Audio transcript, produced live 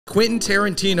Quentin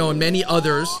Tarantino and many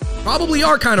others probably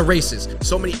are kind of racist.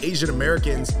 So many Asian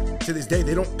Americans to this day,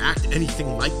 they don't act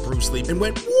anything like Bruce Lee and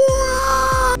went,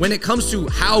 what? When it comes to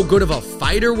how good of a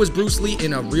fighter was Bruce Lee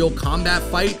in a real combat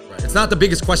fight, it's not the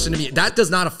biggest question to me. That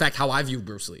does not affect how I view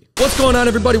Bruce Lee. What's going on,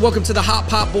 everybody? Welcome to the Hot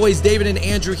Pot Boys. David and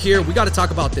Andrew here. We got to talk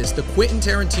about this. The Quentin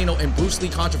Tarantino and Bruce Lee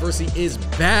controversy is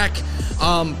back.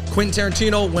 Quentin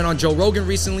Tarantino went on Joe Rogan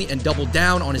recently and doubled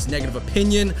down on his negative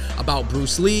opinion about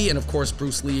Bruce Lee. And of course,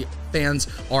 Bruce Lee fans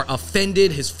are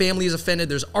offended. His family is offended.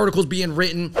 There's articles being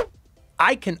written.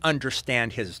 I can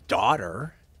understand his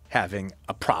daughter having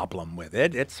a problem with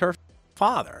it. It's her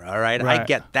father, all right? I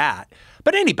get that.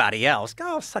 But anybody else,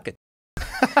 go suck it.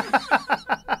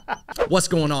 What's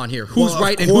going on here? Who's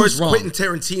right and who's wrong? Quentin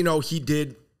Tarantino, he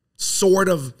did sort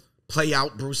of play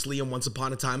out Bruce Lee in Once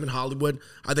Upon a Time in Hollywood.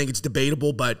 I think it's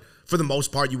debatable, but for the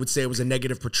most part, you would say it was a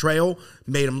negative portrayal.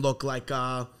 Made him look like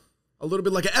a little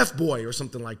bit like an F-boy or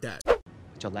something like that. But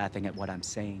you're laughing at what I'm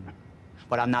saying.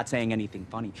 But I'm not saying anything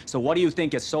funny. So what do you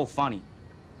think is so funny?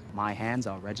 My hands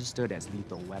are registered as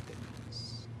lethal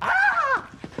weapons. Ah!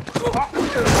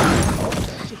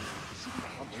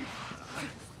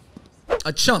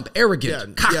 A chump,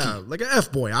 arrogant, cocky. Yeah, like an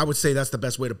F-boy. I would say that's the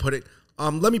best way to put it.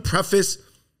 Let me preface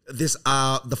this,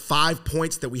 the 5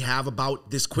 points that we have about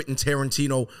this Quentin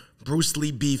Tarantino Bruce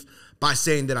Lee beef by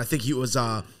saying that I think he was,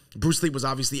 Bruce Lee was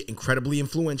obviously incredibly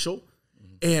influential.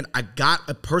 And I got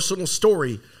a personal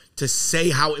story to say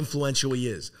how influential he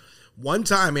is. One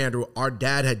time, Andrew, our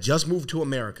dad had just moved to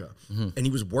America, and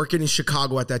he was working in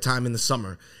Chicago at that time in the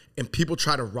summer, and people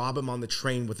tried to rob him on the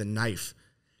train with a knife.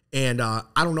 And I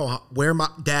don't know where my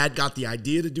dad got the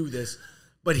idea to do this,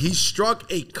 but he struck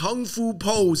a kung fu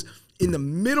pose in the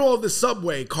middle of the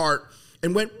subway cart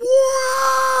and went,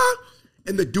 "What?"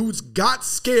 And the dudes got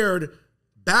scared,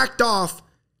 backed off,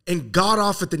 and got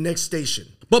off at the next station.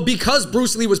 But because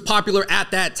Bruce Lee was popular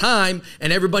at that time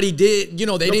and everybody did, you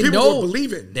know, they didn't know. Were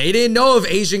believing. They didn't know if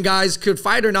Asian guys could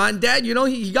fight or not. And Dad, you know,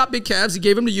 he got big calves. He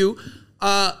gave them to you.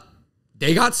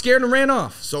 They got scared and ran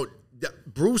off. So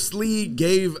Bruce Lee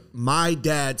gave my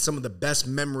dad some of the best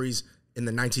memories in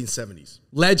the 1970s.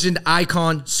 Legend,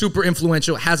 icon, super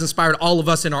influential, has inspired all of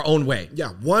us in our own way.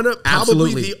 Yeah,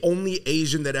 probably the only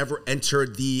Asian that ever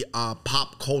entered the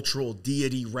pop cultural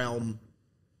deity realm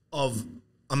of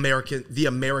the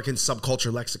American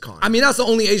subculture lexicon. I mean, that's the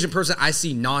only Asian person I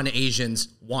see non-Asians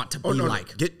want to be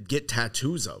like. Get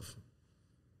tattoos of.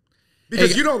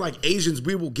 Because, you know, like Asians,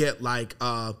 we will get like,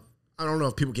 I don't know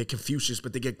if people get Confucius,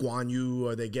 but they get Guan Yu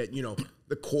or they get, you know,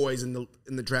 the kois and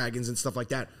the dragons and stuff like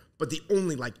that. But the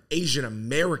only like Asian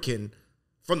American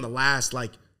from the last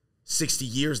like 60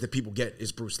 years that people get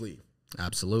is Bruce Lee.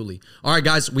 Absolutely. All right,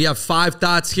 guys, we have 5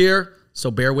 thoughts here,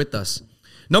 so bear with us.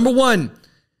 Number 1,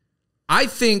 I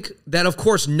think that, of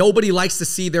course, nobody likes to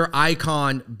see their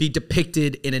icon be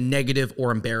depicted in a negative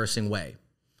or embarrassing way.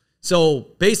 So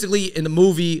basically in the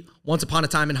movie Once Upon a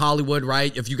Time in Hollywood,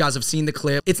 right? If you guys have seen the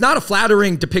clip, it's not a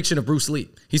flattering depiction of Bruce Lee.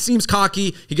 He seems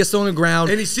cocky. He gets thrown on the ground.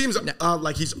 And he seems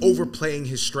like he's overplaying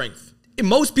his strength.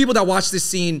 Most people that watch this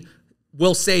scene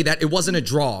will say that it wasn't a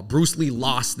draw. Bruce Lee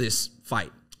lost this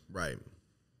fight. Right.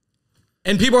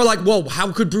 And people are like, well,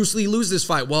 how could Bruce Lee lose this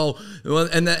fight? Well,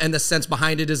 and the sense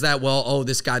behind it is that, well, oh,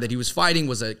 this guy that he was fighting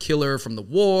was a killer from the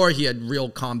war. He had real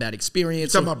combat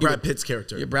experience. You're talking about Brad Pitt's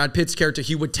character. Yeah, Brad Pitt's character.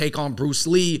 He would take on Bruce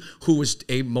Lee, who was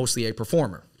mostly a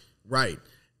performer. Right.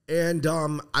 And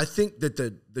I think that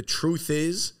the truth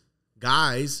is,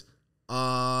 guys,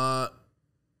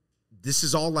 this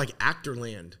is all like actor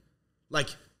land. Like,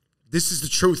 this is the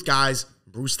truth, guys.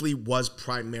 Bruce Lee was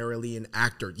primarily an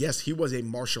actor. Yes, he was a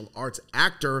martial arts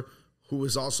actor who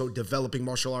was also developing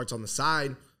martial arts on the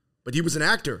side, but he was an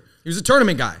actor. He was a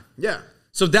tournament guy. Yeah.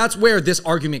 So that's where this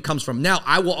argument comes from. Now,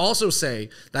 I will also say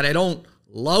that I don't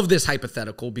love this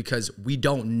hypothetical because we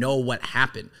don't know what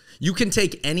happened. You can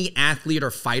take any athlete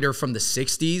or fighter from the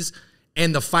 60s,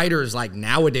 and the fighters like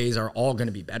nowadays are all going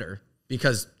to be better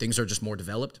because things are just more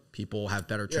developed. People have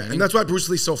better training. Yeah, and that's why Bruce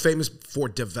Lee's so famous for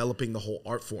developing the whole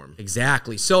art form.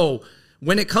 Exactly. So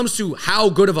when it comes to how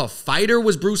good of a fighter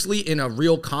was Bruce Lee in a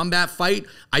real combat fight,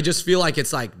 I just feel like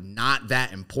it's like not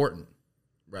that important.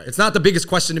 Right. It's not the biggest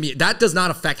question to me. That does not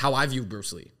affect how I view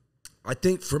Bruce Lee. I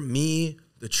think for me,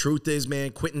 the truth is,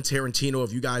 man, Quentin Tarantino,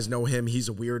 if you guys know him, he's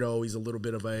a weirdo. He's a little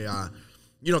bit of a,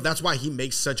 you know, that's why he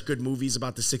makes such good movies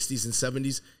about the 60s and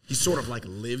 70s. He sort of like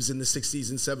lives in the 60s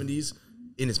and 70s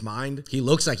in his mind. He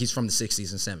looks like he's from the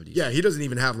 60s and 70s. Yeah, he doesn't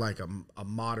even have like a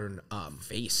modern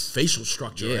facial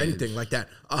structure or anything like that.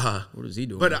 What is he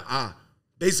doing? But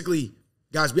basically,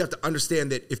 guys, we have to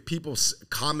understand that if people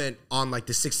comment on like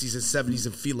the 60s and 70s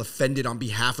and feel offended on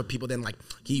behalf of people, then like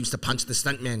he used to punch the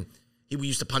stuntman. He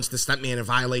used to punch the stuntman and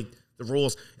violate the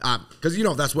rules. Because, you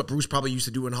know, that's what Bruce probably used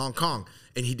to do in Hong Kong.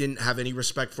 And he didn't have any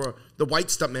respect for the white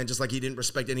stuntman, just like he didn't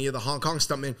respect any of the Hong Kong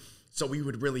stuntmen. So we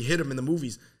would really hit him in the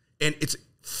movies. And it's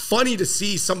funny to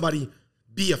see somebody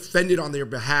be offended on their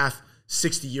behalf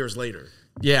 60 years later.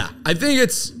 Yeah, I think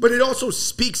it's... But it also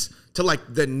speaks to like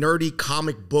the nerdy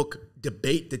comic book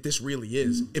debate that this really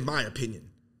is, in my opinion.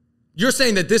 You're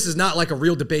saying that this is not like a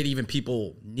real debate even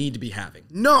people need to be having.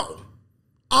 No.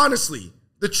 Honestly,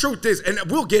 the truth is, and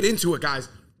we'll get into it, guys,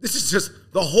 this is just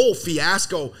the whole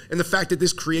fiasco and the fact that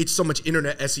this creates so much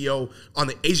internet SEO on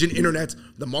the Asian internet,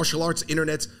 the martial arts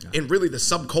internet, and really the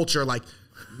subculture like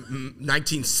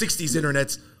 1960s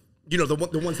internets, you know,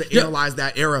 the ones that analyze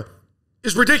that era,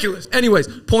 is ridiculous. Anyways,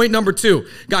 point number 2.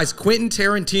 Guys, Quentin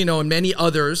Tarantino and many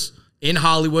others in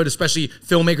Hollywood, especially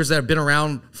filmmakers that have been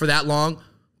around for that long,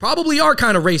 probably are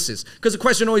kind of racist. Because the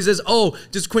question always is, oh,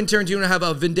 does Quentin Tarantino have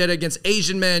a vendetta against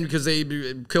Asian men because they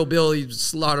Kill Bill, he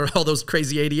slaughtered all those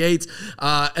crazy 88s?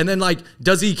 And then, like,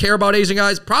 does he care about Asian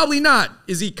guys? Probably not.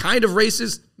 Is he kind of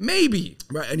racist? Maybe.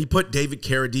 Right, and he put David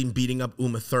Carradine beating up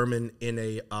Uma Thurman in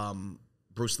a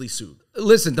Bruce Lee suit.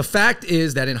 Listen, the fact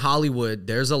is that in Hollywood,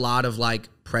 there's a lot of like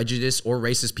prejudice or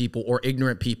racist people or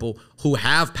ignorant people who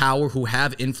have power, who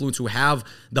have influence, who have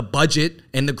the budget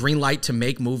and the green light to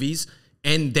make movies,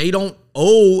 and they don't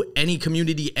owe any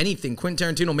community anything.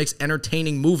 Quentin Tarantino makes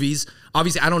entertaining movies.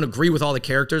 Obviously, I don't agree with all the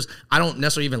characters. I don't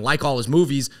necessarily even like all his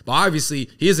movies, but obviously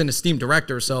he is an esteemed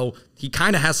director, so he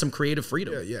kind of has some creative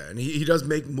freedom. Yeah, and he does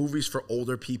make movies for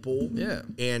older people. Yeah.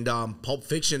 And Pulp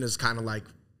Fiction is kind of like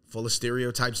full of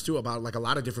stereotypes too about like a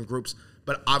lot of different groups.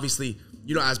 But obviously,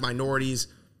 you know, as minorities,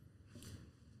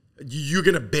 you're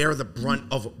going to bear the brunt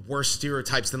of worse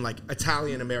stereotypes than like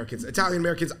Italian Americans. Italian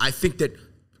Americans, I think that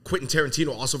Quentin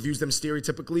Tarantino also views them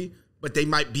stereotypically, but they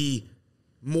might be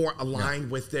more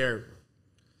aligned with their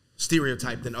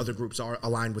stereotype than other groups are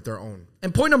aligned with their own.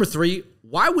 And point number 3,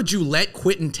 why would you let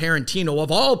Quentin Tarantino,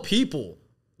 of all people,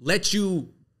 let you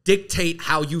dictate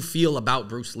how you feel about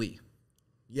Bruce Lee?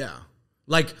 Yeah.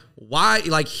 Like, why?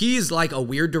 Like, he's like a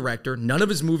weird director. None of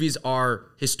his movies are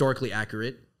historically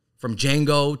accurate. From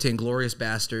Django to Inglourious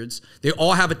Bastards, they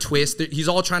all have a twist. He's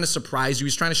all trying to surprise you.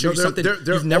 He's trying to show you something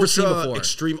you've never seen before.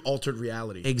 Extreme altered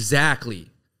reality. Exactly.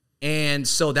 And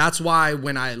so that's why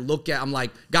when I look at, I'm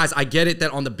like, guys, I get it that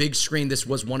on the big screen, this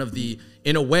was one of the,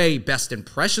 in a way, best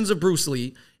impressions of Bruce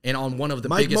Lee, and on one of the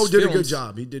biggest films. Mike Mo did a good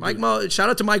job. He did. Mike Mo,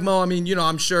 shout out to Mike Mo. I mean, you know,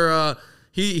 I'm sure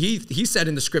he said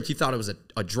in the script he thought it was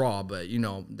a draw, but you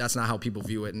know, that's not how people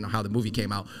view it and how the movie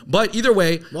came out. But either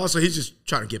way, well, also he's just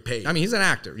trying to get paid. I mean, he's an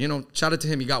actor. You know, shout out to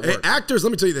him. He got work. Actors, let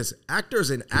me tell you this: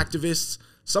 actors and activists,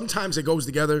 sometimes it goes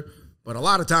together, but a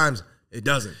lot of times it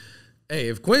doesn't. Hey,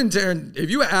 if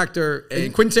you're an actor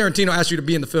and Quentin Tarantino asks you to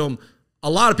be in the film, a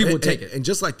lot of people would take it. And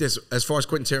just like this, as far as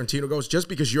Quentin Tarantino goes, just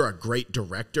because you're a great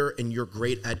director and you're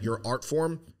great at your art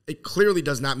form, it clearly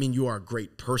does not mean you are a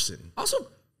great person. Also,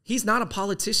 he's not a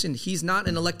politician. He's not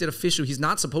an elected official. He's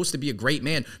not supposed to be a great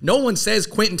man. No one says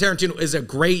Quentin Tarantino is a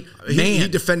great man. He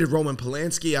defended Roman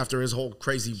Polanski after his whole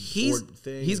crazy board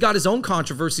thing. He's got his own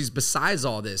controversies besides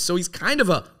all this. So he's kind of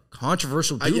a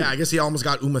controversial dude. Yeah, I guess he almost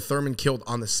got Uma Thurman killed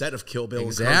on the set of Kill Bill,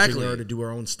 encouraging her to do her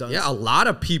own stunts. Yeah, a lot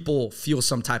of people feel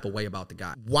some type of way about the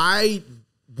guy. Why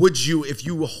would you, if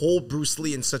you hold Bruce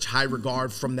Lee in such high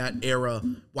regard from that era,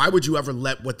 why would you ever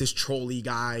let what this trolley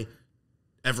guy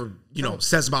ever, you know,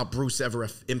 says about Bruce ever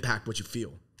impact what you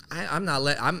feel?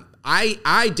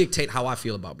 I dictate how I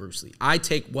feel about Bruce Lee. I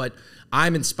take what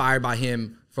I'm inspired by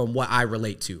him from what I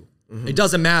relate to. Mm-hmm. It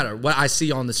doesn't matter what I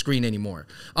see on the screen anymore.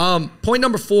 Point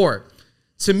number 4,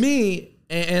 to me,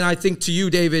 and I think to you,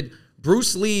 David,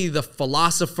 Bruce Lee, the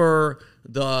philosopher,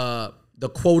 the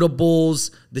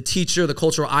quotables, the teacher, the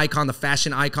cultural icon, the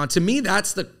fashion icon, to me,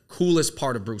 that's the coolest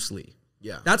part of Bruce Lee.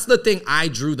 Yeah. That's the thing I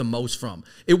drew the most from.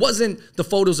 It wasn't the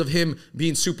photos of him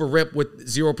being super ripped with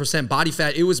 0% body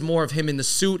fat. It was more of him in the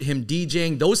suit, him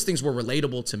DJing. Those things were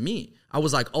relatable to me. I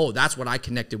was like, oh, that's what I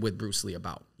connected with Bruce Lee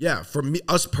about. Yeah, for me,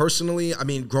 us personally, I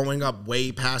mean, growing up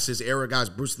way past his era, guys,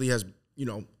 Bruce Lee has, you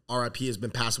know, RIP, has been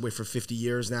passed away for 50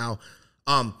 years now.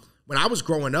 When I was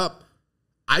growing up,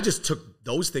 I just took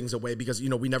those things away because, you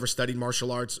know, we never studied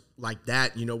martial arts like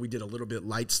that. You know, we did a little bit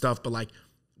light stuff, but like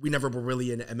we never were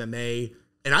really into MMA.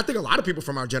 And I think a lot of people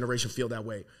from our generation feel that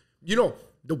way. You know,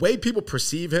 the way people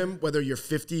perceive him, whether you're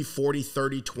 50, 40,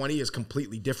 30, 20, is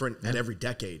completely different at every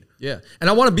decade. Yeah. And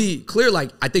I want to be clear,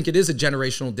 like, I think it is a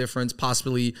generational difference,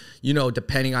 possibly, you know,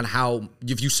 depending on how,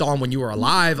 if you saw him when you were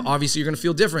alive, obviously you're going to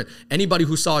feel different. Anybody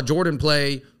who saw Jordan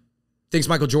play thinks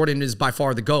Michael Jordan is by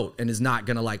far the GOAT and is not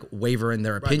going to like waver in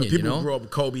their opinion, people you know? who grew up with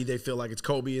Kobe, they feel like it's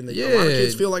Kobe, and a lot of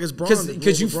kids feel like it's Bron.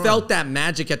 Because you felt that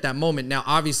magic at that moment. Now,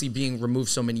 obviously being removed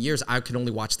so many years, I could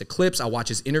only watch the clips. I watch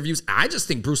his interviews. I just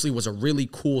think Bruce Lee was a really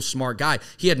cool, smart guy.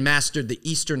 He had mastered the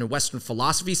Eastern and Western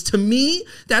philosophies. To me,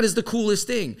 that is the coolest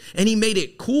thing. And he made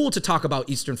it cool to talk about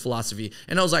Eastern philosophy.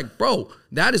 And I was like, bro,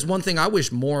 that is one thing I wish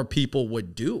more people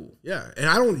would do. Yeah, and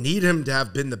I don't need him to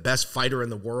have been the best fighter in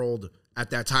the world at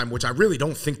that time, which I really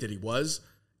don't think that he was.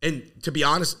 And to be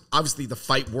honest, obviously the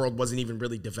fight world wasn't even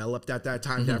really developed at that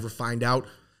time to ever find out.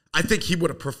 I think he would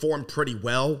have performed pretty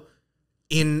well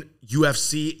in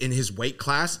UFC in his weight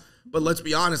class. But let's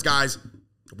be honest, guys,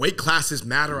 weight classes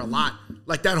matter a lot.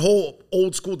 Like that whole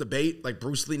old school debate, like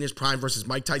Bruce Lee in his prime versus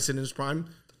Mike Tyson in his prime,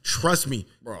 trust me,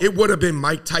 bro, it would have been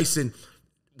Mike Tyson.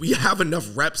 We have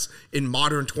enough reps in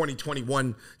modern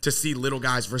 2021 to see little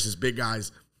guys versus big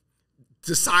guys.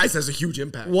 The size has a huge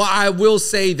impact. Well, I will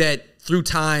say that through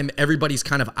time, everybody's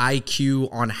kind of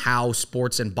IQ on how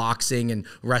sports and boxing and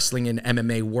wrestling and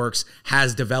MMA works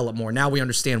has developed more. Now we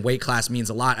understand weight class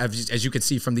means a lot, as you can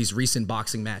see from these recent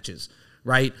boxing matches,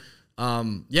 right?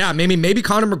 Yeah, maybe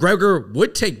Conor McGregor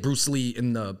would take Bruce Lee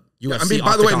in the UFC. I mean,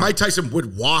 by the way, Mike Tyson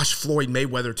would wash Floyd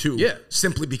Mayweather too,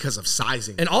 simply because of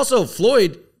sizing. And also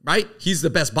Floyd, right? He's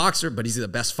the best boxer, but he's the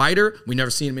best fighter. We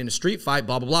never seen him in a street fight,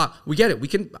 blah, blah, blah. We get it. We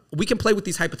can play with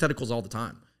these hypotheticals all the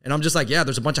time. And I'm just like, yeah,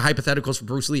 there's a bunch of hypotheticals for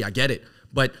Bruce Lee. I get it.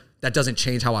 But that doesn't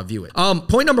change how I view it.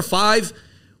 Point number 5,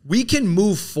 we can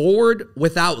move forward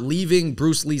without leaving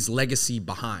Bruce Lee's legacy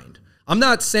behind. I'm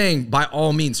not saying by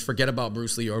all means forget about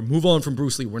Bruce Lee or move on from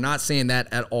Bruce Lee. We're not saying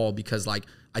that at all because like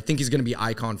I think he's going to be an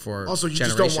icon for also, you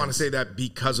just don't want to say that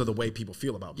because of the way people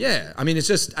feel about Bruce. Yeah, I mean, it's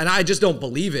just, and I just don't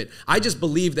believe it. I just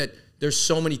believe that there's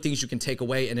so many things you can take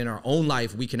away, and in our own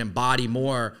life, we can embody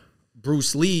more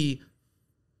Bruce Lee.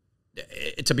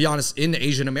 To be honest, in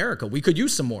Asian America, we could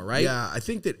use some more, right? Yeah, I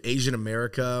think that Asian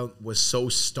America was so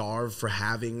starved for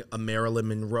having a Marilyn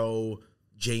Monroe,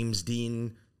 James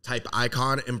Dean type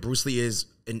icon, and Bruce Lee is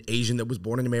an Asian that was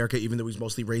born in America, even though he's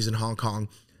mostly raised in Hong Kong,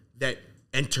 that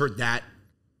entered that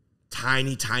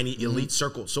tiny elite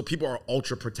circle. So people are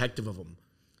ultra protective of him.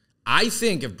 I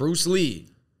think if Bruce Lee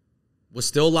was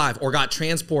still alive or got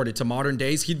transported to modern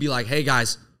days, he'd be like, hey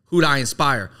guys, who'd I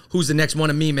inspire? Who's the next one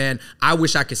of me, man? I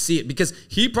wish I could see it. Because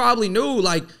he probably knew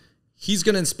like he's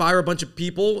going to inspire a bunch of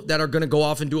people that are going to go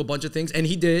off and do a bunch of things. And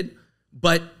he did,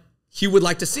 but he would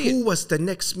like to see it. Who was the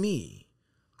next me?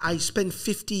 I spent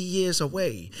 50 years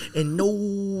away and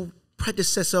no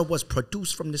predecessor was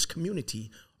produced from this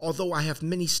community. Although I have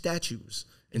many statues.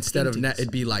 Instead of that,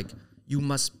 it'd be like, you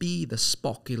must be the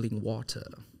sparkling water,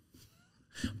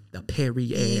 the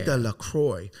Perrier, the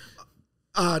LaCroix.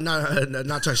 Not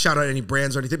trying to shout out any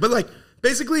brands or anything, but like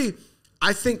basically,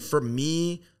 I think for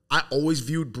me, I always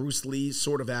viewed Bruce Lee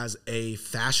sort of as a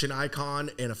fashion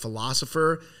icon and a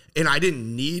philosopher, and I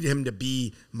didn't need him to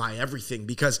be my everything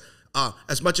because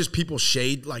as much as people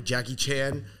shade like Jackie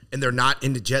Chan and they're not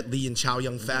into Jet Li and Chow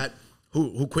Yun-Fat,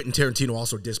 who Quentin Tarantino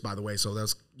also dissed, by the way. So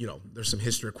that's, you know, there's some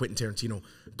history of Quentin Tarantino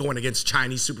going against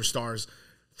Chinese superstars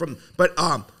but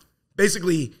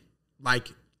basically, like,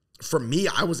 for me,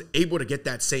 I was able to get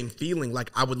that same feeling. Like,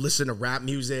 I would listen to rap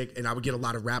music and I would get a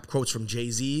lot of rap quotes from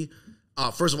Jay-Z.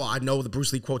 First of all, I know the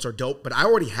Bruce Lee quotes are dope, but I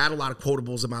already had a lot of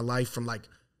quotables in my life from like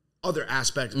other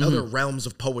aspects, other realms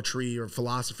of poetry or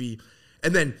philosophy.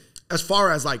 And then as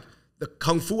far as like the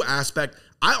Kung Fu aspect,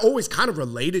 I always kind of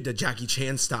related to Jackie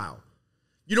Chan style.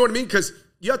 You know what I mean? Because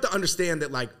you have to understand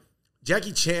that like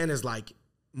Jackie Chan is like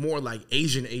more like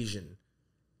Asian.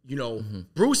 You know,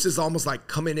 Bruce is almost like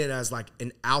coming in as like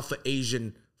an alpha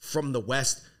Asian from the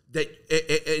West that,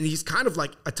 and he's kind of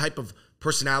like a type of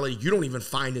personality you don't even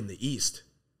find in the East.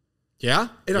 Yeah.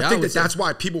 And I think that that's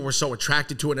why people were so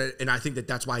attracted to it. And I think that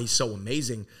that's why he's so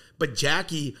amazing. But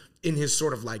Jackie, in his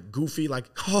sort of like goofy,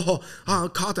 like, Carter,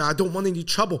 I don't want any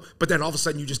trouble. But then all of a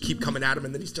sudden you just keep coming at him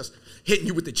and then he's just hitting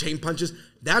you with the chain punches.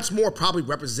 That's more probably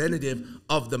representative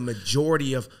of the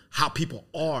majority of how people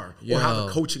are or how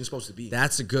the coaching is supposed to be.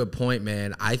 That's a good point,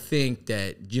 man. I think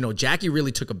that, you know, Jackie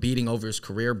really took a beating over his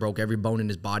career, broke every bone in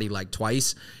his body like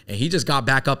twice. And he just got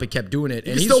back up and kept doing it.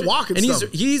 And he's still walking and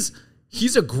stuff.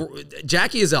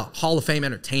 Jackie is a Hall of Fame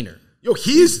entertainer. Yo,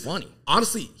 he's funny.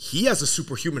 Honestly, he has a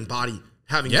superhuman body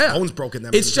having his bones broken.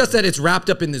 It's just that it's wrapped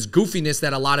up in this goofiness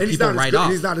that a lot of people write off.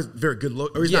 He's not as very good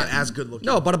look, or he's not as good looking.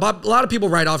 No, but a lot of people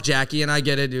write off Jackie, and I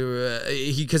get it.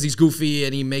 Because he's goofy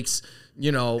and he makes,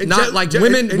 you know, and not like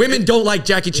women don't like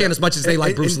Jackie Chan as much as they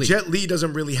like Bruce Lee. Jet Li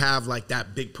doesn't really have like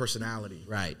that big personality.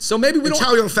 Right. So maybe we don't.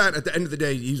 Chow Yun-Fat, at the end of the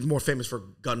day, he's more famous for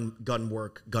gun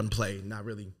work, gunplay, not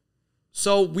really.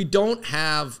 So we don't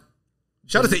have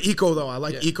Shout out to Eco, though. I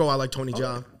like Eco. I like Tony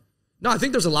Jaa. No, I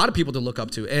think there's a lot of people to look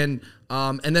up to. And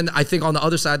then I think on the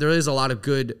other side, there is a lot of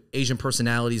good Asian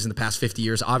personalities in the past 50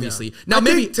 years, obviously. Yeah. Now,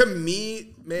 maybe to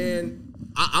me, man,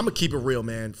 I'm going to keep it real,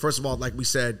 man. First of all, like we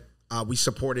said, we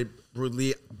supported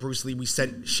Bruce Lee. We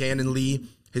sent Shannon Lee,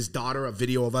 his daughter, a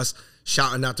video of us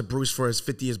shouting out to Bruce for his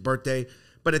 50th birthday.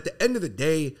 But at the end of the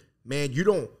day, man, you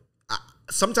don't...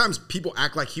 sometimes people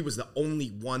act like he was the only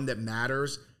one that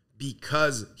matters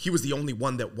because he was the only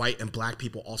one that white and black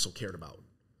people also cared about.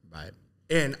 Right.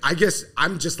 And I guess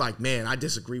I'm just like, man, I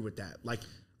disagree with that. Like,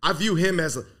 I view him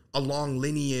as a long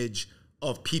lineage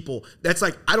of people. That's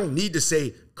like, I don't need to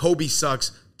say Kobe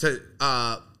sucks to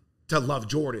love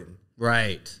Jordan.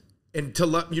 Right. And to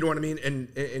love, you know what I mean?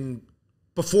 And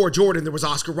before Jordan, there was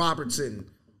Oscar Robertson.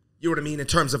 You know what I mean? In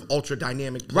terms of ultra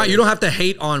dynamic players. Right. You don't have to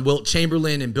hate on Wilt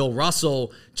Chamberlain and Bill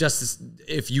Russell just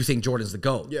if you think Jordan's the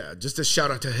GOAT. Yeah. Just a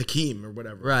shout out to Hakeem or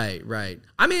whatever. Right. Right.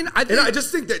 I mean, I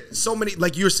just think that so many,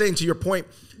 like you were saying to your point,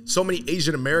 so many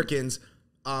Asian Americans,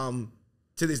 to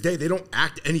this day, they don't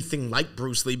act anything like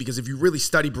Bruce Lee, because if you really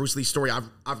study Bruce Lee's story,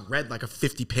 I've read like a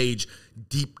 50-page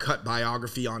deep cut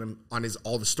biography on him, on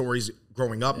all the stories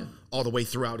growing up, all the way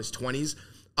throughout his 20s.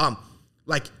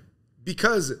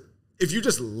 Because if you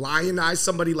just lionize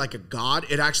somebody like a god,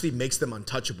 it actually makes them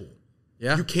untouchable.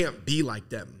 Yeah. You can't be like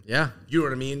them. Yeah. You know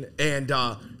what I mean? And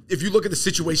if you look at the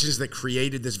situations that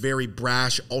created this very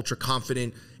brash, ultra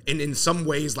confident, and in some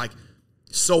ways like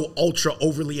so ultra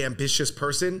overly ambitious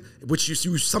person, which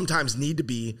you sometimes need to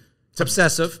be.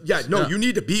 Obsessive. Yeah, no, you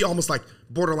need to be almost like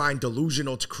borderline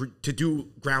delusional to do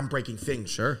groundbreaking things.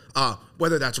 Sure.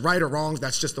 Whether that's right or wrong,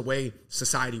 that's just the way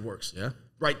society works. Yeah.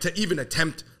 Right, to even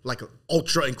attempt like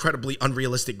ultra incredibly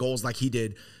unrealistic goals like he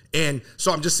did. And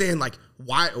so I'm just saying, like,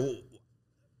 why,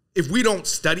 if we don't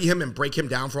study him and break him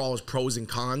down for all his pros and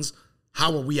cons,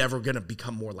 how are we ever going to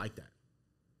become more like that?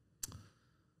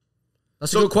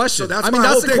 That's a good question. So that's my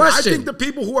whole thing. I think the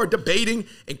people who are debating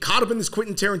and caught up in this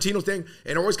Quentin Tarantino thing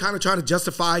and always kind of trying to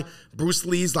justify Bruce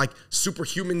Lee's like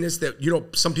superhumanness that, you know,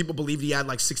 some people believed he had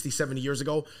like 60, 70 years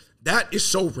ago, that is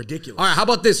so ridiculous. All right, how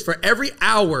about this? For every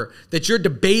hour that you're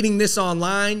debating this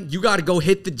online, you got to go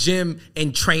hit the gym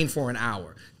and train for an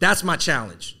hour. That's my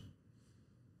challenge.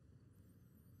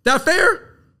 That fair?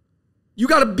 You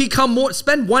got to become more,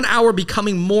 spend 1 hour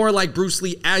becoming more like Bruce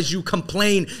Lee as you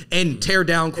complain and tear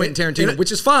down Quentin Tarantino,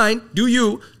 which is fine. Do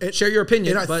you share your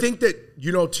opinion? And I think that,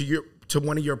 you know, to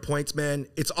one of your points, man,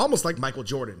 it's almost like Michael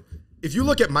Jordan. If you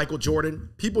look at Michael Jordan,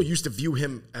 people used to view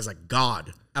him as a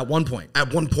god. At one point.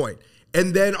 At one point.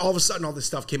 And then all of a sudden, all this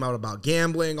stuff came out about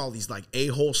gambling, all these like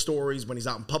a-hole stories when he's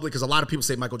out in public, because a lot of people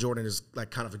say Michael Jordan is like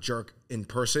kind of a jerk in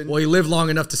person. Well, he lived long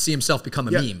enough to see himself become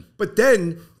a meme. But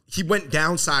then he went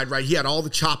downside, right? He had all the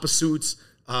chopper suits.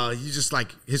 He just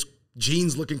like his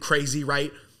jeans looking crazy,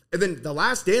 right? And then The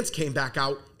Last Dance came back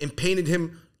out and painted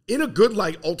him in a good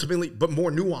light, ultimately, but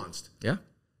more nuanced. Yeah.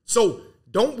 So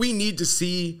don't we need to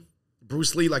see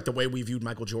Bruce Lee like the way we viewed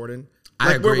Michael Jordan? Like,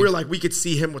 I agree. Where we're like, we could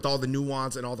see him with all the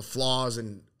nuance and all the flaws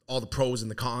and all the pros and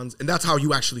the cons. And that's how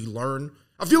you actually learn.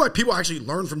 I feel like people actually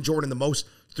learn from Jordan the most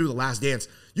through The Last Dance.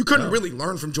 You couldn't really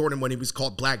learn from Jordan when he was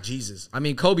called Black Jesus. I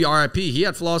mean, Kobe, R.I.P., he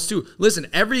had flaws too. Listen,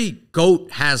 every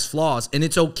GOAT has flaws, and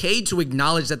it's okay to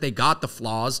acknowledge that they got the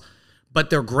flaws,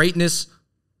 but their greatness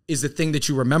is the thing that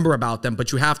you remember about them,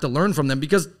 but you have to learn from them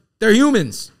because they're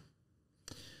humans.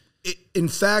 In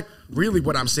fact, really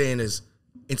what I'm saying is,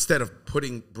 instead of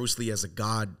putting Bruce Lee as a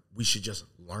god, we should just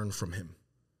learn from him.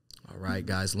 All right,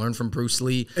 guys, learn from Bruce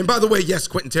Lee. And by the way, yes,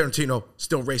 Quentin Tarantino,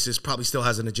 still racist, probably still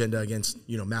has an agenda against,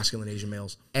 you know, masculine Asian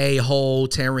males. A-hole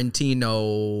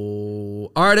Tarantino.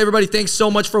 All right, everybody, thanks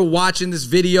so much for watching this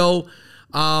video.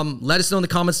 Let us know in the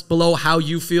comments below how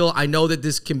you feel. I know that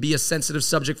this can be a sensitive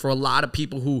subject for a lot of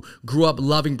people who grew up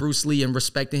loving Bruce Lee and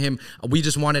respecting him. We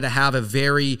just wanted to have a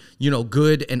very, you know,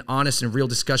 good and honest and real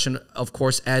discussion, of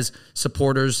course, as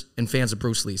supporters and fans of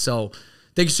Bruce Lee. So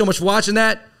thank you so much for watching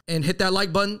that. And hit that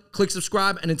like button, click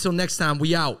subscribe, and until next time,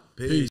 we out. Peace.